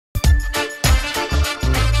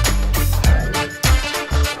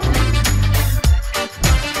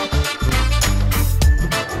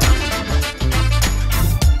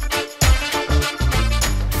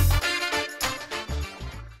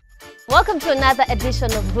another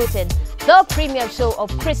edition of Rooted, the premier show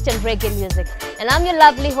of Christian reggae music. And I'm your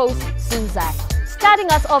lovely host, Susan.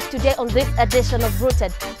 Starting us off today on this edition of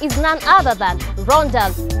Rooted is none other than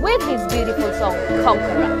Rondell with his beautiful song,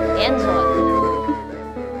 Conqueror. Enjoy.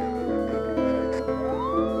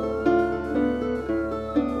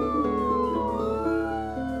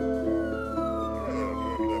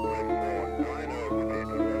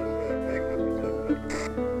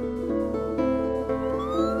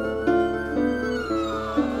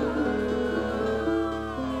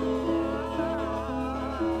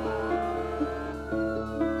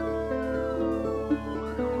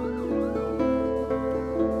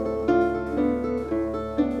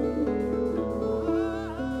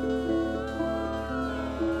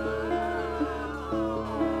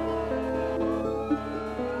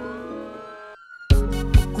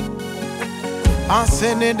 I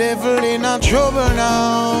send the devil in a trouble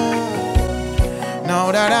now.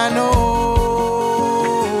 Now that I know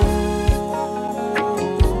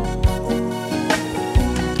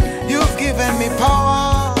you've given me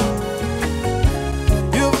power,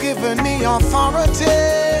 you've given me authority,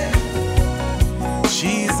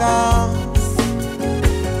 Jesus.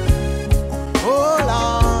 Oh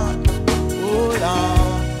Lord, oh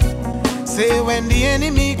Lord. Say when the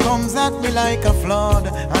enemy comes at me like a flood,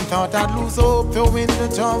 and thought I'd lose hope, throw in the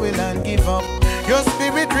towel and give up, your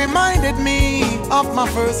spirit reminded me of my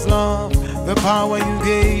first love, the power you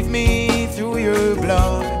gave me through your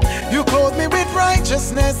blood. You clothed me with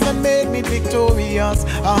righteousness and made me victorious.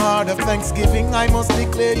 A heart of thanksgiving, I must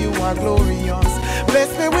declare you are glorious. Bless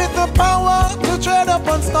me with the power to tread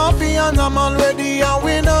upon scorpions. I'm already a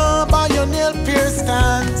winner by your nail-pierced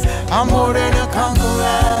hands. I'm more than a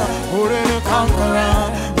conqueror, more than a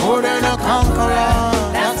conqueror, more than a conqueror.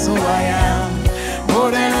 That's who I am.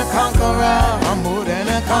 More than a conqueror, I'm more than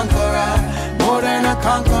a conqueror, more than a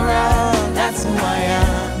conqueror. That's who I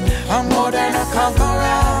am. I'm more than a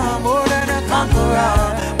conqueror, more than a conqueror,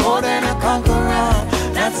 more than a conqueror.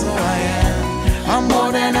 That's who I am. I'm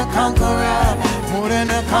more than a conqueror, more than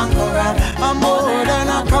a conqueror. I'm more than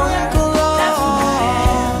a conqueror. That's who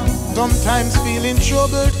I am. Sometimes feeling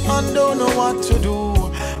troubled and don't know what to do.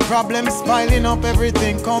 Problems piling up,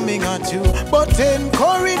 everything coming at you. But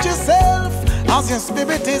encourage yourself as your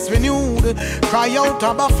spirit is renewed. Cry out,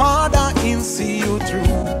 Abba Father, He'll see you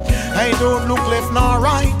through. Hey, don't look left nor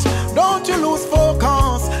right, don't you lose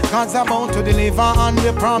focus. God's about to deliver and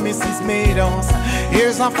the promises made us.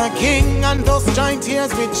 Ears of the King and those giant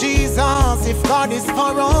tears with Jesus. If God is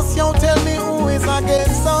for us, you tell me who is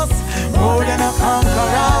against us. More than a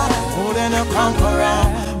conqueror, more than a conqueror,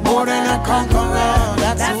 more than a conqueror.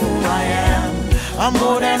 That's who I am. I'm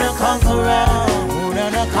more than a conqueror, more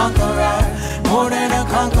than a conqueror, more than a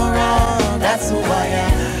conqueror. That's who I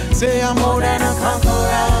am. Say I'm more than a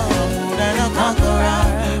conqueror, more than a conqueror,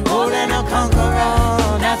 more than a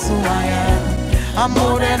conqueror. That's who I am. I'm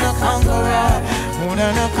more than a conqueror, more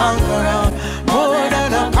than a conqueror, more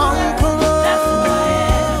than a conqueror. That's who I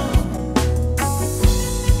am.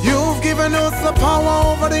 You've given us the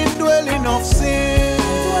power over the indwelling of sin.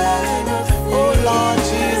 Oh Lord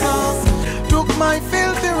Jesus, took my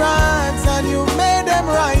filthy rags and you made them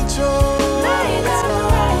righteous.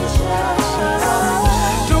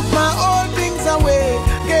 Took my old things away,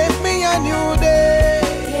 gave me a new day.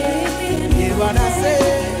 Hear what I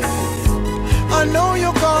say. I know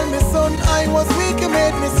you call me son, I was weak, you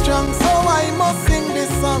made me strong, so I must sing this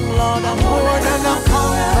song, Lord. I'm more than a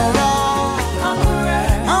conqueror.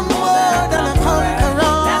 I'm more than a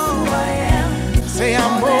conqueror. That's who I am. Say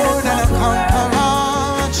I'm more than a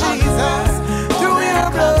conqueror, Jesus. Through your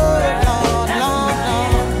blood, Lord, Lord,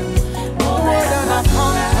 Lord. More than a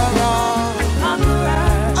conqueror. I'm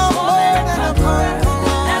more than a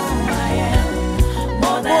conqueror. That's who I am.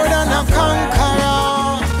 More than a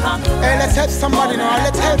conqueror. Hey, let's help somebody now.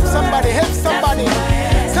 Let's help somebody. Help somebody.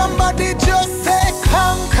 Somebody just say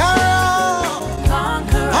conqueror.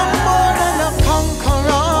 I'm more than a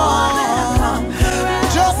conqueror.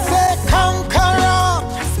 Just say conqueror.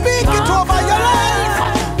 Speak it over your life.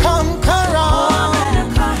 Conqueror.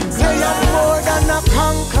 Say I'm more than a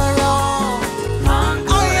conqueror.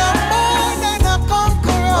 I am more than a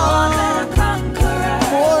conqueror.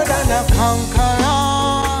 More than a conqueror.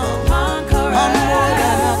 I'm more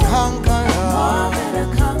than a conqueror.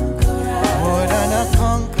 More than a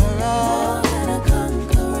conqueror.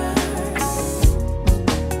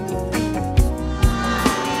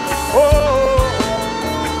 Oh,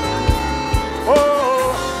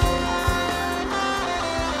 oh.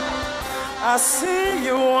 I see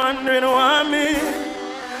you wondering why me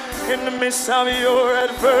in the midst of your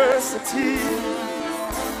adversity.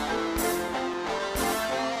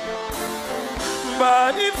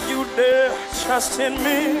 But if you dare trust in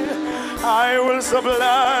me, I will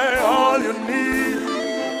supply all you need.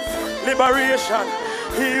 Liberation,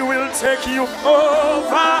 He will take you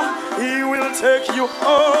over. He will take you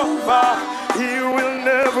over. He will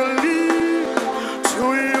never leave. To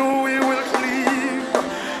you He will cleave.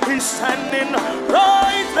 He's standing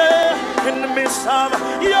right there in the midst of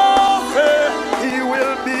your faith. He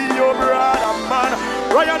will be your brother, man.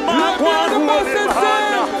 Ryan Mark, one hold him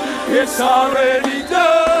hand. It's already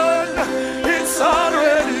done. It's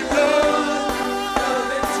already done. The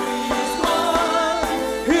victory is won.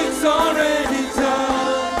 It's already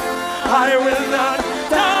done. I will not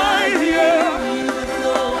die here.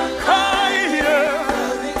 Cry here.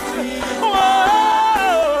 The victory is won.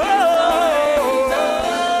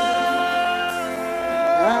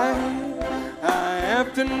 I have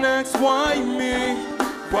to ask why me?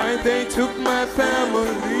 Why they took my family?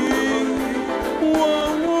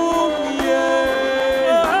 Whoa,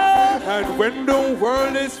 yeah. And when the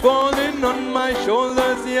world is falling on my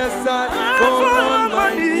shoulders, yes, I fall on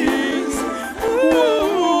my knees.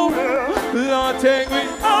 Whoa, Lord, take me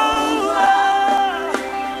over.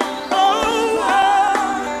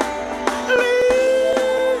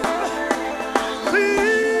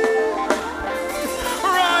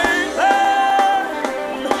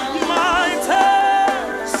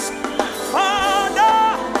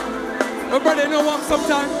 Nobody know what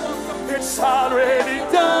sometimes. It's already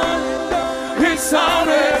done. It's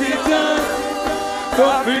already done.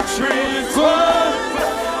 The victory is won.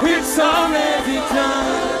 It's already done.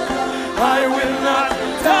 I will not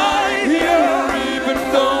die here, even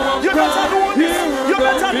though I'm crying here. You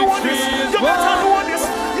better know this. You better know this.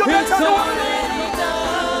 You better know this.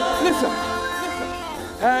 Listen.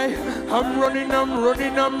 Hey, I'm running.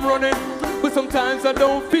 But sometimes I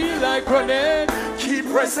don't feel like running.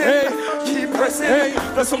 Keep pressing, keep pressing. Hey,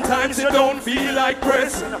 but sometimes you don't feel like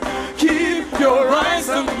pressing. Keep your eyes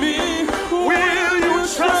on me. Will you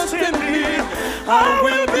trust in me? I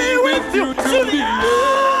will be with you till the end.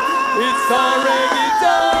 It's already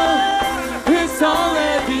done. It's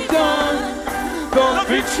already done. The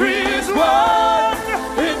victory is won.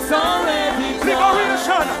 It's already done.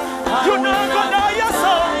 Liberation. You're not gonna die, your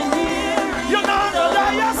son. You're not gonna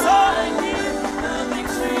die, your son.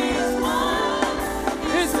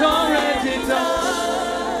 Already done.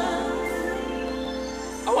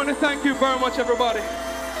 I want to thank you very much, everybody.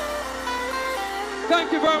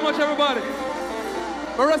 Thank you very much, everybody.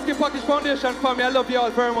 My Rescue Package Foundation family, I love you all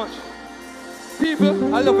very much.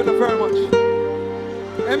 People, I love you very much.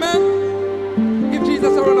 Amen. Give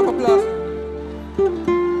Jesus a round of applause.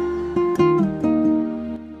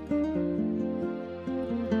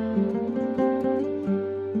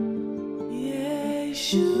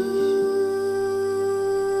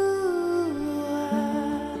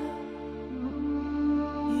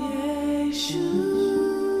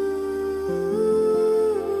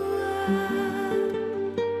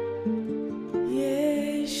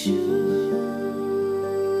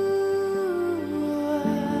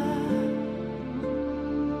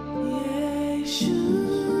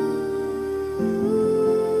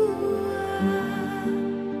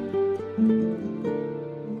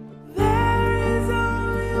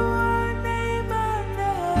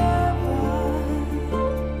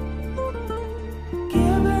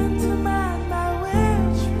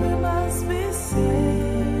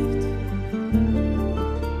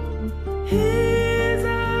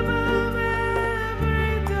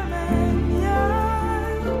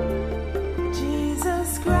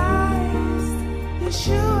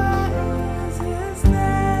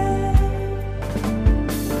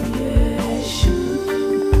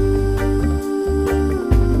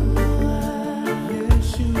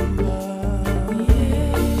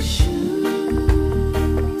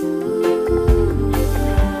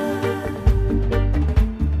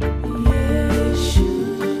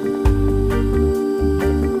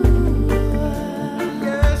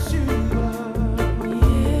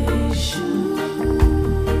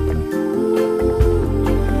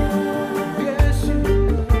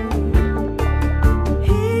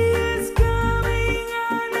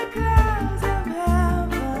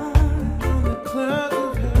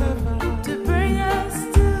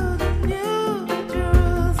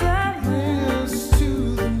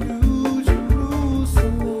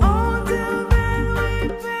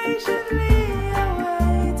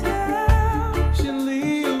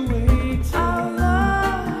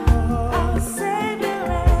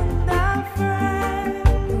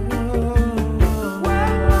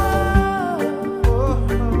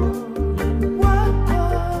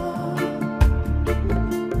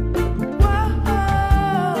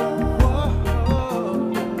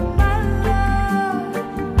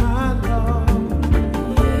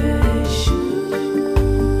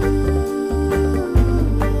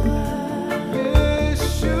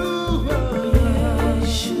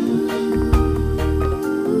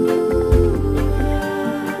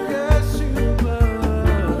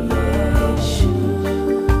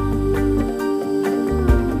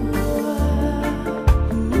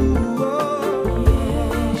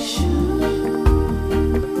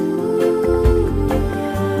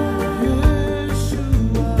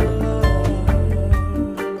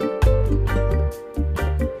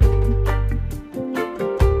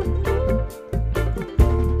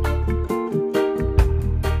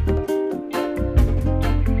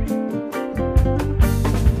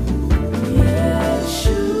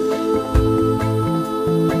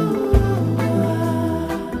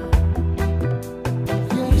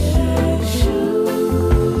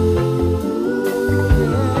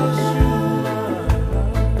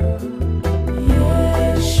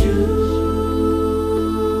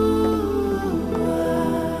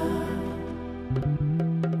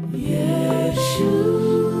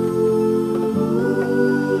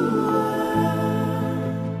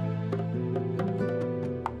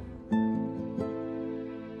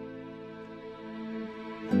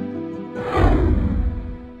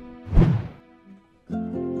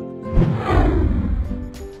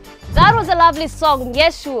 lovely song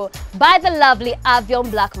Yeshua by the lovely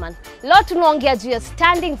Avion Blackman. Lord tunaongea juu ya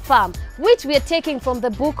standing firm, which we are taking from the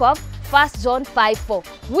book of 1 John 5:4,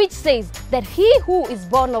 which says that he who is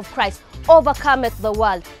born of Christ overcometh the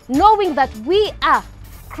world. Knowing that we are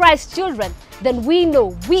Christ's children, then we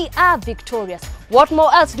know we are victorious. What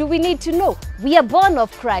more else do we need to know? We are born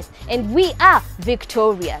of Christ and we are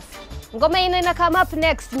victorious. Ngoma ina come up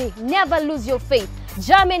next me, Never Lose Your Faith.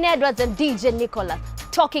 Jermaine Edwards and DJ Nicola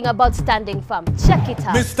talking about standing firm. Check it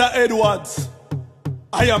out. Mr. Edwards,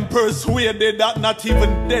 I am persuaded that not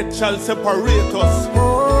even death shall separate us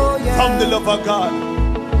from the love of God.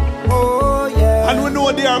 And we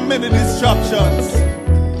know there are many distractions,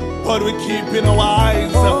 but we keep in our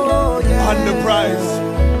eyes on the prize.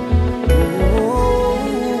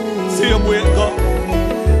 Same way it go.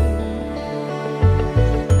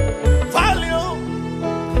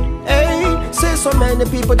 So many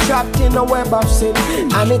people trapped in a web of sin,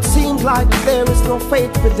 and it seems like there is no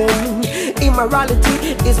faith within.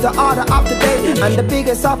 Immorality is the order of the day, and the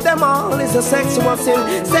biggest of them all is a sexual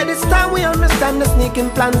sin. Said it's time we understand the sneaking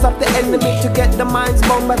plans of the enemy to get the minds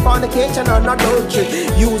bound by fornication and adultery.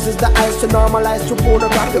 Uses the eyes to normalize through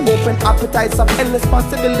pornography, open appetites of endless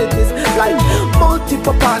possibilities, like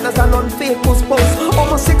multiple partners and unfaithful spouse.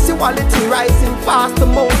 Homosexuality rising fast the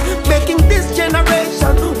most, making this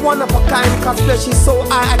generation one of a kind, cause flesh is so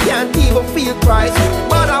high I can't even feel Christ.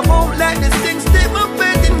 But I won't let this thing stay my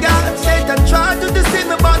faith in God. Satan tried to deceive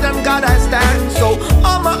me, but on God I stand. So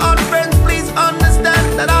all my old friends, please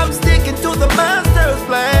understand that I'm sticking to the master's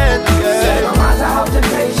plan. Yeah. No matter how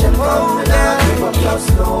temptation comes, I give up just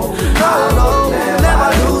no. I will never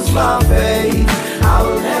lose my faith. I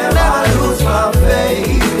will never lose my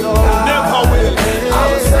faith. Oh, Never will. I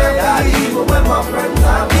will serve God even when my friends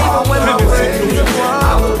are far when my way.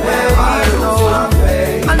 I will never lose my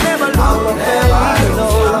faith. I never lose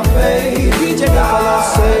my faith. DJ Nicola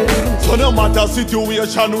said. So no matter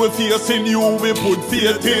situation we face in you, we put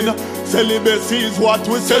faith in. Celibacy is what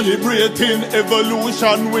we're celebrating.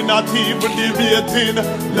 Evolution we're not even debating.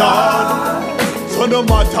 Lord, so no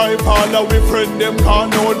matter if all our friend them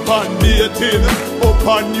can't out pan dating,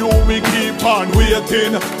 upon you we keep on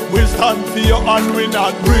waiting. We stand for you and we're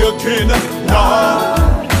not breaking. Lord,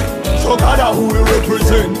 so God who we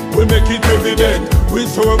represent, we make it evident. We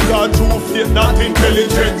serve God through faith, not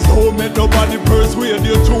intelligence. Don't make nobody persuade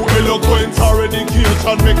you too eloquent. Or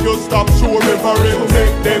education make you stop show reverence.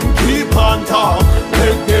 Make them keep on talk,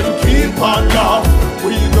 make them keep on laugh.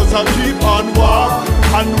 We just a keep on walk,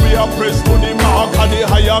 and we are pressed to the mark. And the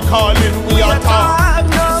higher calling we attack.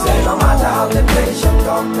 Say no matter how temptation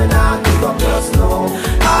come, and I give up just no.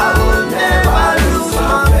 I will never lose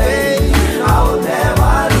my faith. I will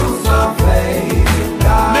never lose my faith in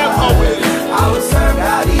God. Never will. I will serve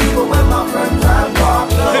God even when my friends have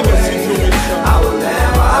walked away. I will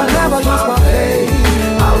never lose my faith.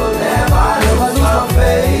 I will never lose my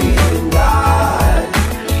faith in God.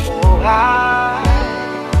 Oh, I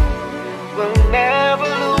will never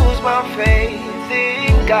lose my faith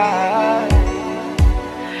in God.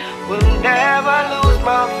 Will never lose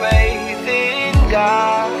my faith in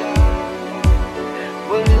God.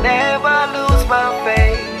 Will never lose my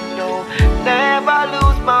faith. No, never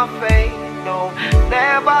lose my faith. No,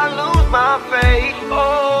 never lose my faith.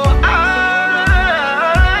 Oh, I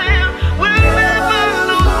will never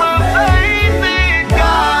lose my faith in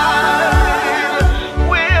God.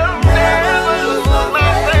 Will never lose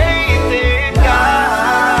my faith in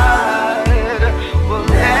God. Will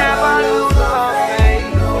never lose my faith.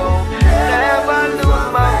 No, never lose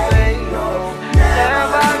my faith. No,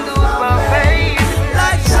 never lose my faith.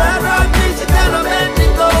 Like Shadrach, Meshach, and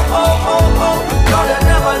Abednego. Oh, oh, oh. God, I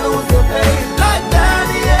never lose your faith. Like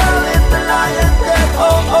Daniel in the lion's den.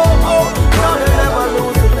 Oh, oh, oh. God, I never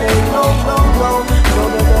lose your faith. No, no, no.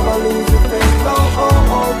 God, I never lose your faith. No,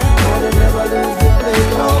 oh, oh. God, I never lose your faith.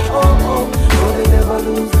 No, oh, oh. God, I never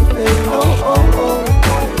lose your faith. No, oh, oh. God, I never lose your faith. Oh,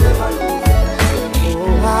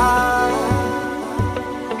 I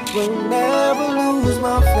will never lose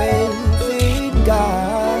my faith in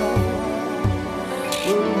God.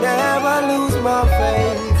 Will never lose my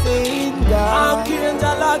faith in God.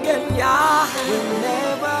 Archangel again, yeah. Will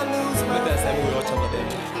never lose my faith.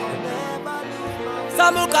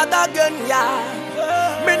 Samukat again, yeah.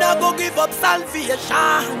 Me not go give up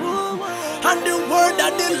salvation. And the word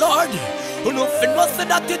of the Lord, you know, fin was say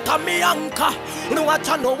that it a me anchor. You know what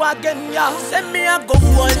I know again, yeah. Say me a go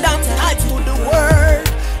hold on tight to the word.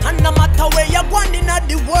 And no matter where you're going in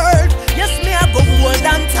the world, yes, me a go hold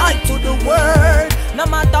on tight to the word. No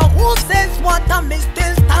matter who says what, I may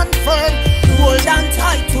still stand firm. Hold on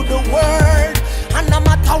tight to the word. And no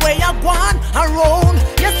matter where you go on around,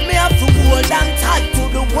 yes, me have to hold on tight to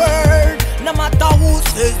the word. No matter who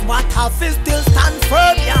says what, I feel still stand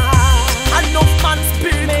firm, yeah. And no man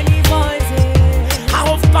speak, many voices. I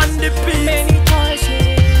hope on the beat, many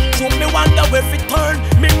choices. So me wonder where it turn,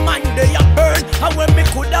 me mind they a burn. And when me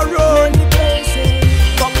coulda run, many places.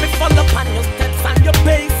 But me follow upon your steps and your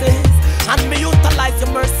paces. And me utilize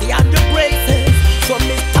your mercy and your graces. So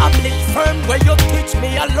me establish firm where you teach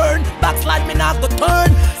me I learn. Backslide me not go turn.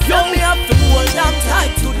 So me have to hold on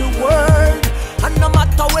tight to the word. And no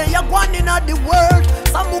matter where you're going in the world,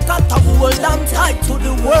 some who got to hold on tight to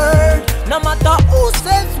the word. No matter who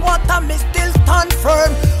says what, I may still stand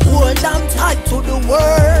firm. Hold on tight to the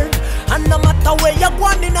word. And no matter where you're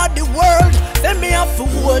going in the world, then me have to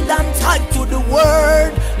hold on tight to the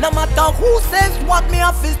word. No matter who says what, me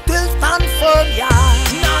have to still stand firm, yeah.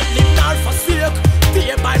 Not live nor forsake,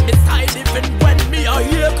 stay by my side even when me a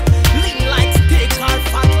ache. Lean like steak or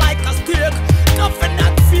fat like a steak. Nothing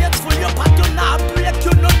not faithful, your path you not break.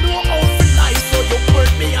 You don't know how to lie, so your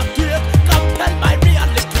word me a take. Compel my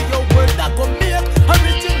reality, your word that go make.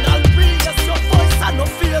 Original real, yes, your voice and no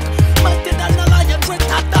fake. Mighty than a lion,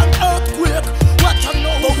 greater than earthquake. Watch you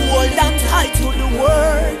know, but hold on tight to the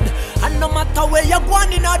word. And no matter where you're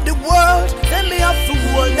going in the world, then me have to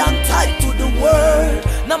hold on tight to the word.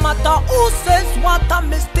 No matter who says what, I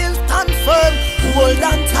may still stand firm. Hold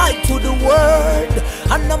on tight to the word.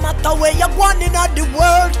 And no matter where you're going in the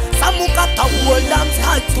world, some who got to hold on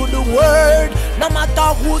tight to the word. No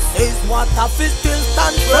matter who says what, I feel still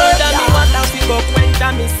stand firm. Word of me what I feel go quench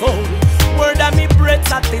me soul. Word of me breath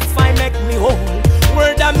satisfy make me whole.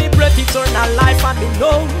 Word of me breath eternal life and me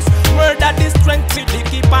knows. Word of the strength with the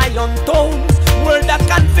keep I on toes. Word of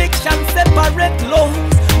conviction separate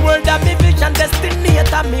loans. Word of me vision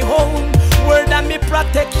destinate me home. Word of me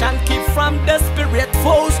protection keep from the spirit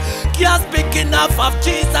foes. Can't speak enough of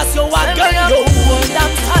Jesus, you are going yo. Hold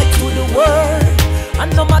on tight to the word.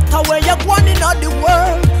 And no matter where you're going in the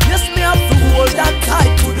world, yes, me have to hold on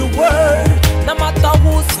tight to the word. No matter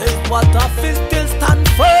who says what, I feel still stand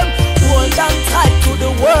firm. Hold on tight to the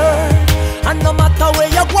word. And no matter where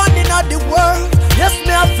you're going in the world, yes, me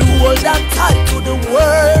have to hold on tight to the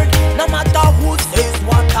word. No matter who says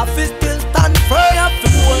what, I feel still stand firm. You have to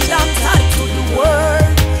hold on tight to the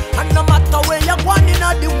word. And no matter where you're going in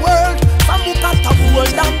the world, some who got to hold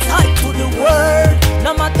on tight to the word.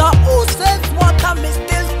 No matter who says what, I may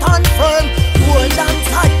still stand firm. Hold on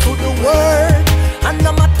tight to the word. And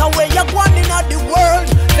no matter where you're going in the world,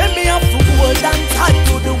 then me have to hold on tight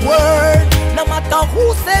to the word. No matter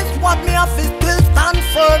who says what, me have to still stand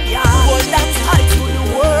firm, yeah. Hold on tight to the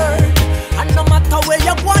word. And no matter where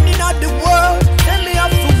you're going in the world, then me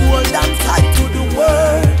have to hold on tight to the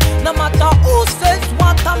word. No matter who says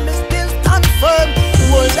what, I may still stand firm.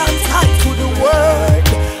 Hold on tight to the word.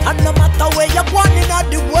 And no matter where you're going in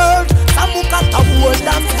the world, some who got to hold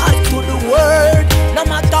on tight to the word. No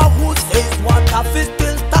matter who says what, I feel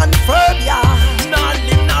still stand firm, yeah. Nor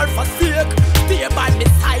live nor forsake, stay by my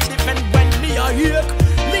side even when me a ache.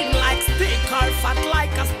 Lean like steak or fat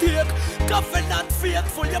like a steak. Coffee not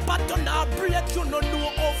faithful, your pattern not break. You don't know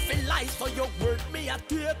how to lie, so your word me a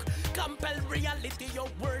take. Compel reality, your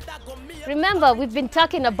word I go make. Remember, we've been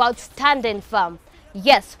talking about standing firm.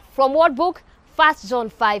 Yes, from what book? 1 John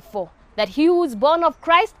 5:4. That he who is born of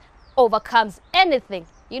Christ overcomes anything.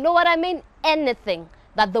 You know what I mean? Anything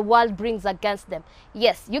that the world brings against them.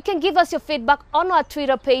 Yes, you can give us your feedback on our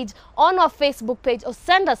Twitter page, on our Facebook page, or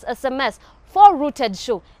send us SMS for Rooted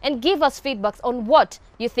Show and give us feedbacks on what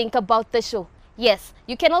you think about the show. Yes,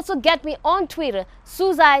 you can also get me on Twitter,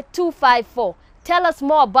 Suzai254. Tell us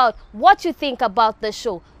more about what you think about the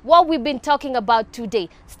show, what we've been talking about today.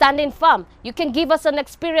 Standing firm. You can give us an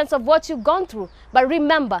experience of what you've gone through. But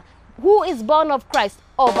remember, who is born of Christ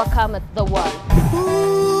overcometh the world.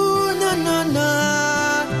 Ooh, no, no,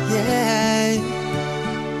 no, yeah.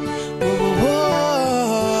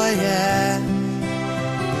 Oh, yeah.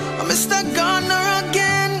 I'm Mr. Gunner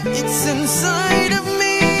again. It's inside of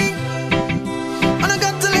me. And I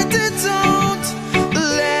got to let it out.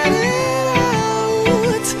 Let it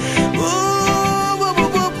out. Ooh, ooh,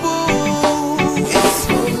 ooh, ooh, ooh. It's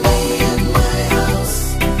for me and my house.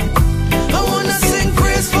 I wanna sing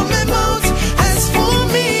praise from my mouth. As for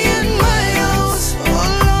me and my house, oh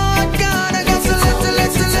Lord God, I got to let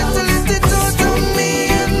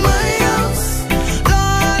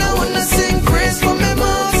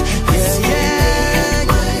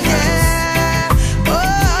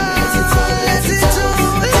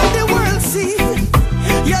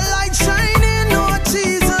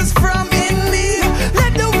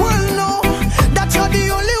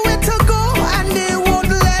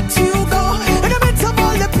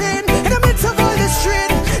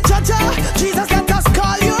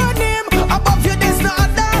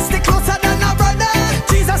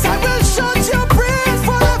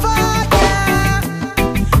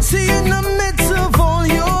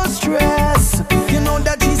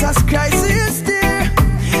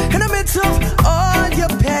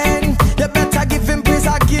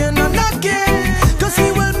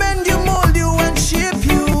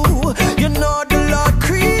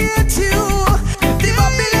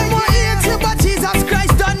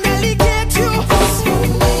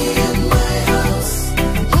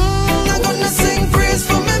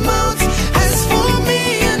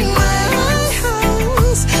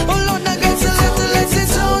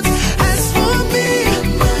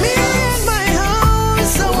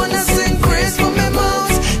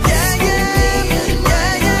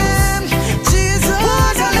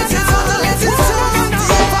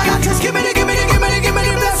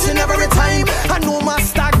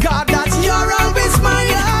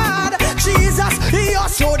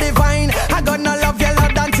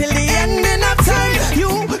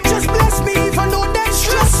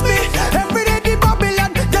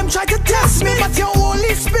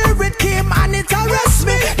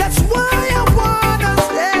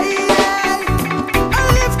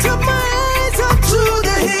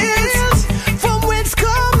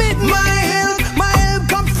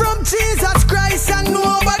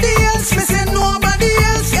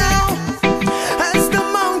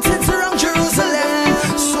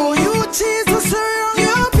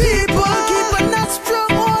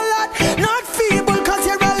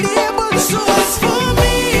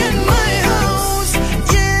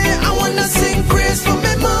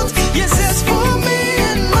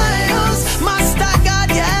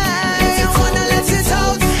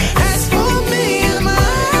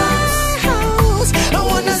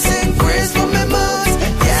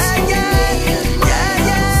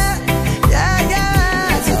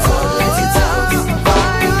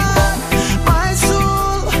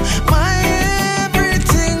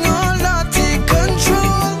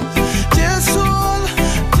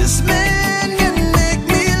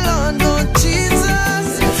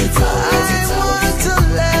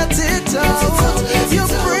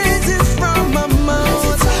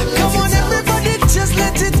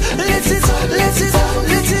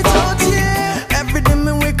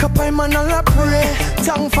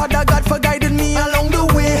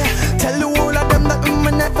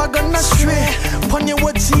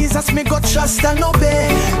Jesus, me got trust and obey.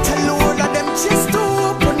 Tell the world of them just to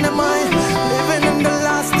open their mind. Living in the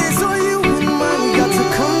last days, so you and mine got to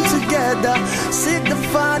come together. Seek the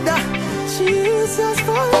Father, Jesus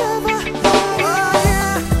forever. Oh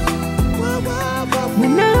yeah.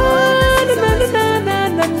 Na na na na na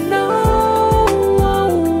na na.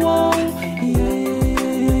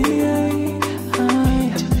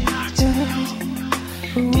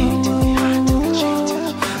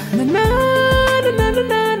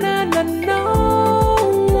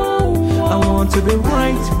 To be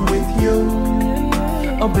right with you,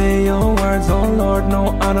 obey your words, oh Lord.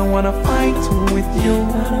 No, I don't wanna fight with you.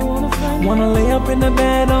 Wanna lay up in the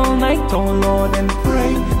bed all night, oh Lord, and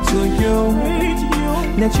pray to you.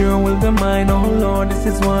 Let your will be mine, oh Lord. This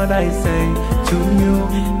is what I say to you,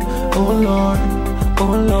 oh Lord,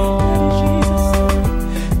 oh Lord.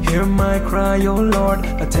 Hear my cry, oh Lord,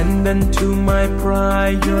 attend to my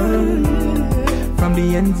prayer. From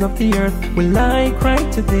the ends of the earth will I cry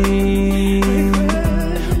to thee.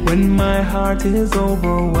 When my heart is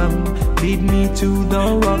overwhelmed, lead me to the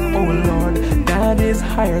rock, oh Lord, that is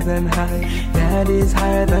higher than high, that is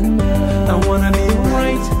higher than man. I wanna be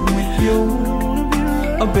right with you,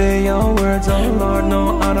 obey your words, oh Lord.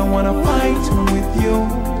 No, I don't wanna fight with you.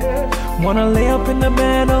 Wanna lay up in the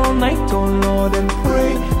bed all night, oh Lord, and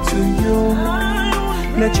pray to you.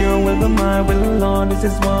 Let your will be my will, Lord. This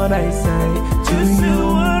is what I say to you,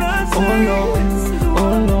 oh Lord,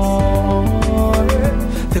 oh Lord.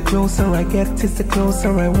 The closer I get, it's the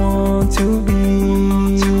closer I want to be.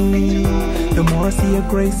 The more I see your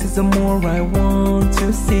grace, is the more I want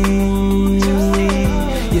to see.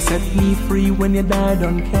 You set me free when you died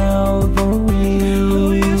on Calvary.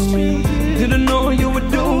 Didn't know you would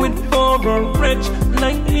do it for a wretch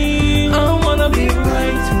like me. I wanna be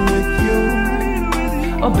right with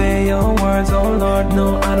you, obey your words, oh Lord.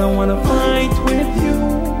 No, I don't wanna fight with you.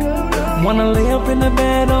 Wanna lay up in the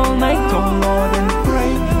bed all night, oh Lord, and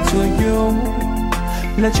pray to you.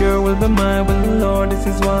 Let your will be my will, Lord. This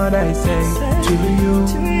is what I say to you,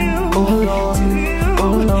 oh Lord,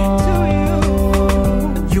 oh Lord.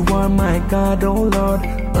 You are my God, oh Lord.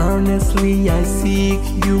 Earnestly I seek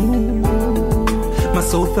you. My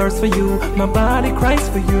soul thirsts for you, my body cries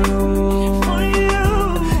for you.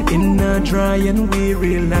 In a dry and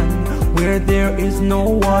weary land where there is no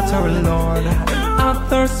water, Lord, I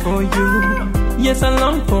thirst for you. Yes, I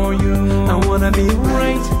long for you. I wanna be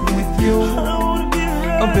right with you,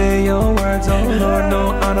 obey your words, oh Lord.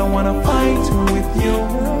 No, I don't wanna fight with you.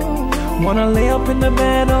 Wanna lay up in the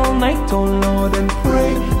bed all night, oh Lord, and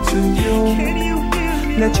pray to you.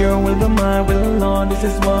 Let your will be my will, Lord. This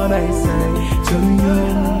is what I say to you,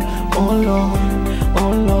 oh Lord,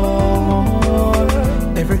 oh Lord.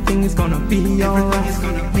 Everything is gonna be alright.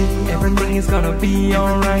 Everything is gonna be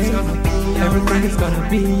alright. Everything is gonna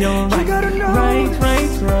be alright. Right,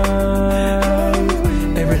 right, right.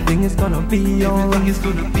 Everything is gonna be alright.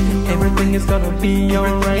 Everything is gonna be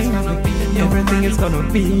alright. Everything is gonna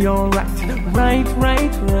be alright. Right,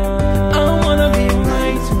 right, right. I wanna be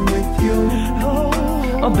right with you,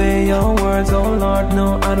 obey your words, oh Lord.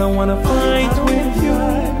 No, I don't wanna fight with you.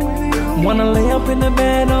 Wanna lay up in the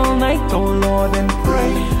bed all night, oh Lord, and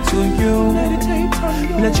pray to you.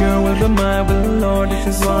 Let your will be my will, Lord. This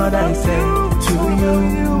is what I say to you,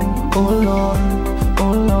 oh Lord,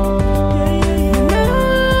 oh Lord.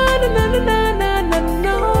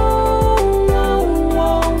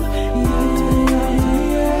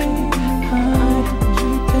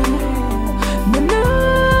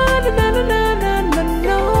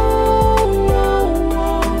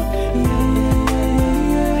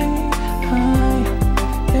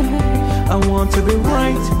 To be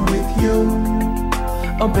right with you,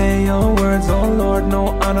 obey your words, oh Lord. No,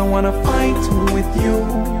 I don't wanna fight with you.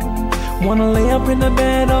 Wanna lay up in the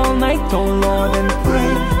bed all night, oh Lord, and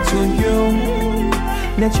pray to you.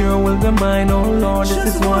 Let your will be mine, oh Lord.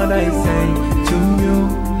 This is what I say to you,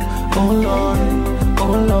 oh Lord,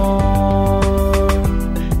 oh Lord.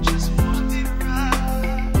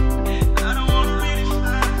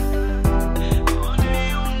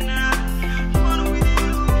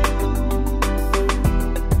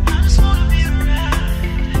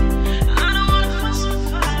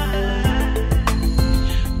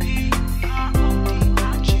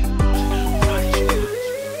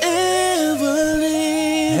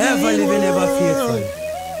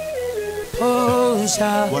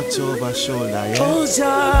 Watch over shoulder, yeah. Oh,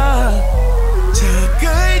 Jah,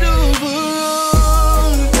 guide over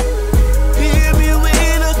all. Hear me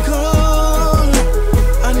when I call.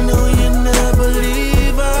 I know you never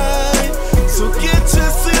leave I. So get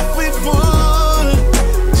yourself before.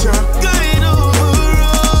 Jah, guide over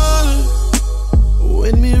all.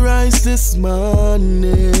 When me ride rise this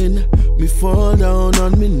morning, me fall down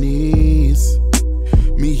on me knees.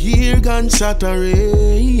 Me hear gunshot a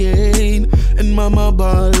rain, and mama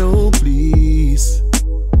ball, oh please.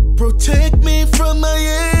 Protect me from my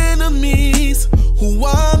enemies, who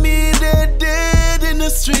want me dead in the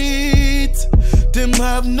street. Them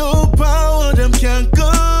have no power, them can't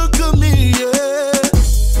conquer me, yeah.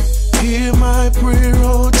 Hear my prayer,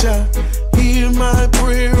 oh Jah. Hear my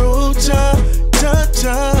prayer, oh Jah. Jah,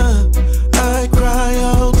 Jah. I cry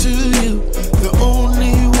out to you, the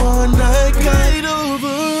only one I guide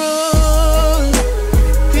over all.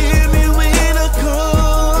 Hear me when I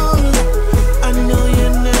call. I know you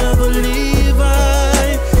never leave,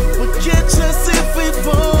 I will catch us if we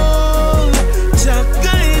fall. Jah,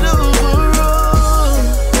 guide over all.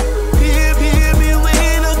 Hear me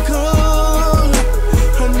when I call.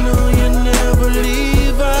 I know you never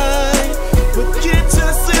leave, I will catch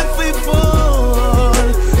us if we fall.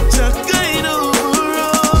 Jah, guide over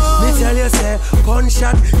all. Me tell you say,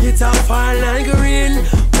 gunshot hit a fall like rain.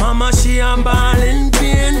 Mama she a ball in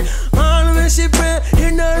pain. All when she pray,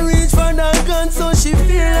 in her reach for that gun, so she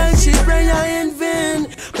feel like she pray in vain.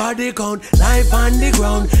 Body count, life on the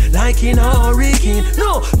ground, like in a hurricane.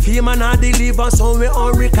 No, fear man not deliver, so we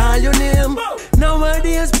all recall your name.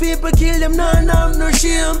 Nowadays people kill them, none have no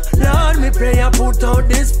shame. Lord, me pray I put out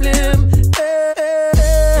this flame.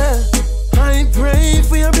 I pray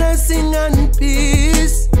for your blessing and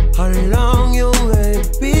peace. How long you may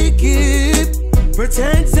be keep.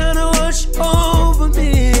 Protect and watch over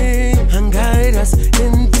me and guide us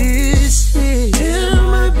in peace. Hear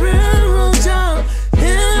my prayer, oh Jah.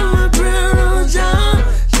 Hear my prayer, oh Jah.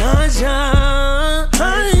 Jah, Jah. I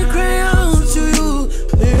cry out to you,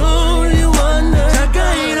 the only one that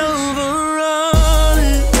guide over all.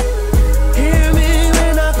 Hear me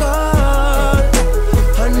when I call.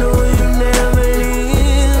 I know you never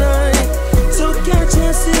leave, so catch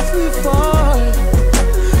us if we fall.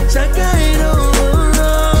 Jah, guide over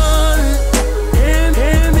all. Hear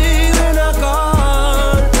me when I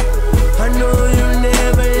call. I know you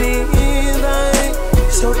never leave,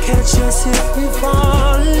 so catch us if we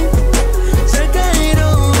fall. Jah, guide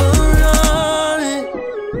over all.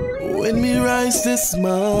 When me rise this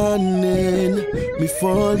morning, me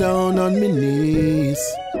fall down on me knees.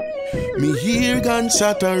 Me hear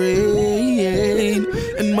gunshot a rain,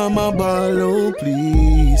 and mama ball, oh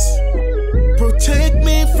please. Protect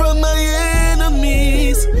me from my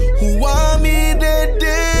enemies, who want me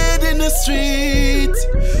dead in the street.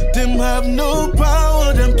 Them have no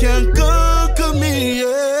power, them can't conquer me,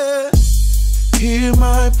 yeah. Hear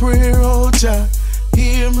my prayer, oh Jah.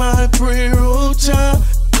 Hear my prayer, oh Jah.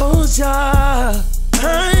 Oh Jah,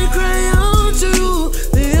 I cry out to you,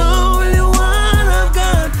 the only one I've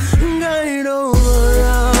got, guide over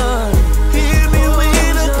all. Hear me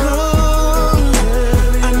when I call.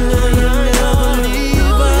 I know you never leave,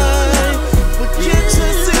 I will catch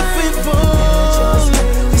us if we fall.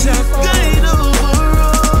 Jah, guide over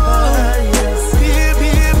all. Hear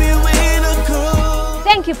me when I call.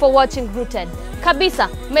 Thank you for watching Rooted. Kabisa,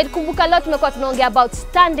 mmekumbuka leo tumekuwa tunaongea about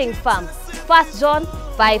standing firm. 1 John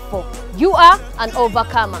 5:4. You are an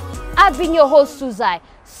overcomer. I've been your host, Suzai.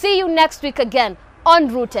 See you next week again on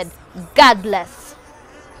Rooted. God bless.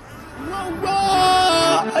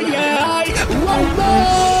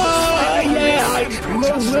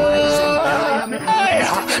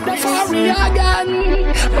 The sorry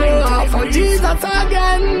again, oh, for Jesus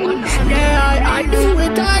again, yeah, I do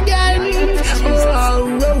it again,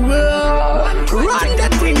 run the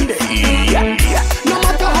thing, yeah. No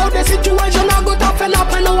matter how the situation I go tough and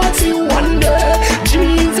up, and I want to see one day.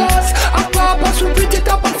 Jesus, a purpose, repeat it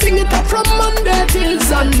up and sing it up from Monday till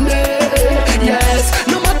Sunday. Yes,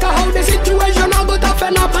 no matter how the situation I go tough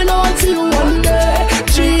and up, and I want to see one day.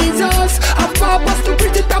 Jesus, a purpose to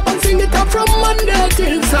preach it up and sing it up from Monday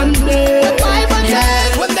till Sunday. The Bible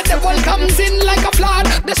says when the devil comes in like a flood,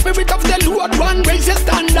 the spirit of the Lord one raise your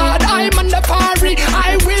standard. I'm on the fiery,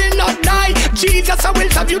 I will not die. Jesus, I will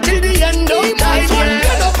serve you till the end of time.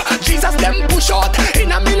 Get up, Jesus, them push out.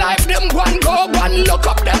 In a me life, them one go, one look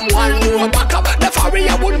up, them one go back up. The fiery,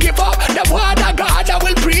 I won't give up. The word of God, I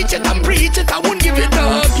will preach it and preach it, I won't give it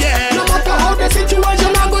up, yeah. No matter how the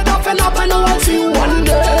situation, I go tough and up, and I will see you one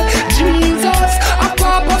day. Jesus, a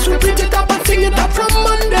purpose, repeat it up and sing it up from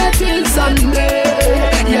Monday till Sunday.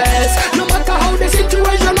 Yes, no matter how the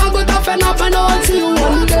situation, I go tough and up, and I will see you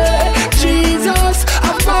one day. Jesus,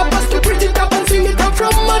 a purpose to preach it up and sing it up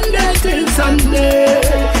from Monday till Sunday.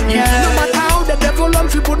 Yeah, no matter how the devil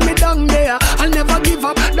wants to put me down there, I'll never give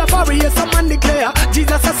up. The fiery, yes, I'm on declare.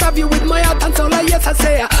 Jesus, I serve you with my heart and soul, yes, I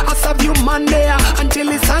say. I serve you Monday until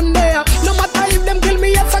it's Sunday. No matter if them kill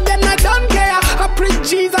me, yes, again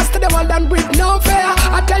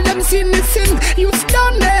sin is sin. You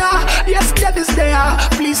stand there, yes, that is there.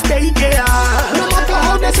 Please stay there. No matter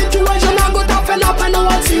how the situation I go toughen up, I know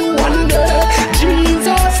I'll see you one day.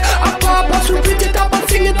 Jesus, a purpose, repeat it up and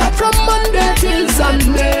sing it up from Monday till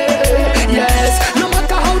Sunday. Yes, no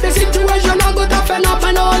matter how the situation I go toughen up,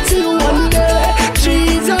 I know I'll see you one day.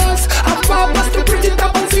 Jesus, a purpose to preach it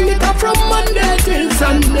up and sing it up from Monday till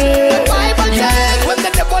Sunday. The Bible says when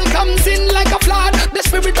the devil comes in like a flood, the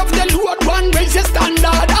Spirit of the Lord one raise your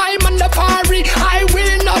standard. I'm on the fiery, I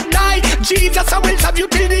will not die. Jesus, I will serve you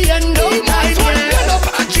till the end of my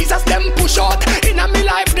days. Jesus, them push out in a me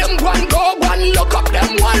life, them one go, one look up,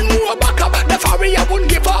 them one move back up. The fiery I won't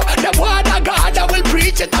give up, the word of God I will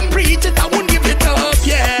preach it and preach it, I won't give it up,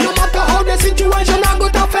 yeah. No matter how the situation I go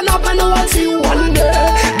toughen up, I know I'll see you one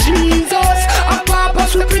day. Jesus, a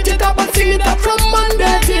purpose, we preach it up and sing it up from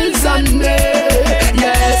Monday till Sunday.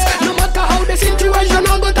 Yes, no matter how the situation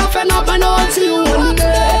I go toughen up, I know I'll see you one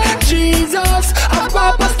day. Jesus, a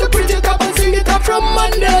purpose to preach it up and sing it up from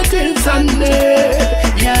Monday till Sunday.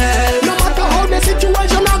 Yes, no matter how the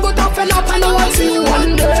situation I go toughen up, I know I'll see you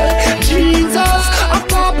one day. Jesus, a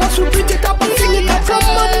purpose to preach it up and sing it up from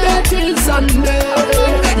Monday till Sunday.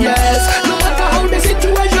 Yes, no matter how the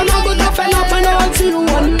situation I go toughen up, I know I'll see you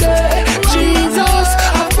one day. Jesus,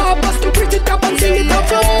 a purpose to preach it up and sing it up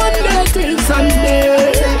from Monday till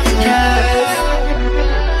Sunday. Yes.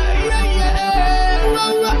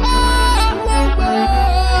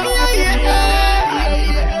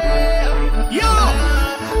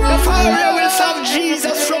 I will serve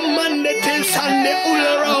Jesus from Monday till Sunday,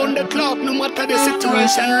 all around the clock, no matter the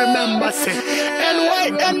situation. Remember, say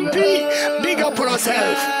NYNP, big up on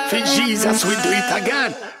ourselves. For Jesus, we do it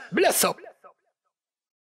again. Bless up.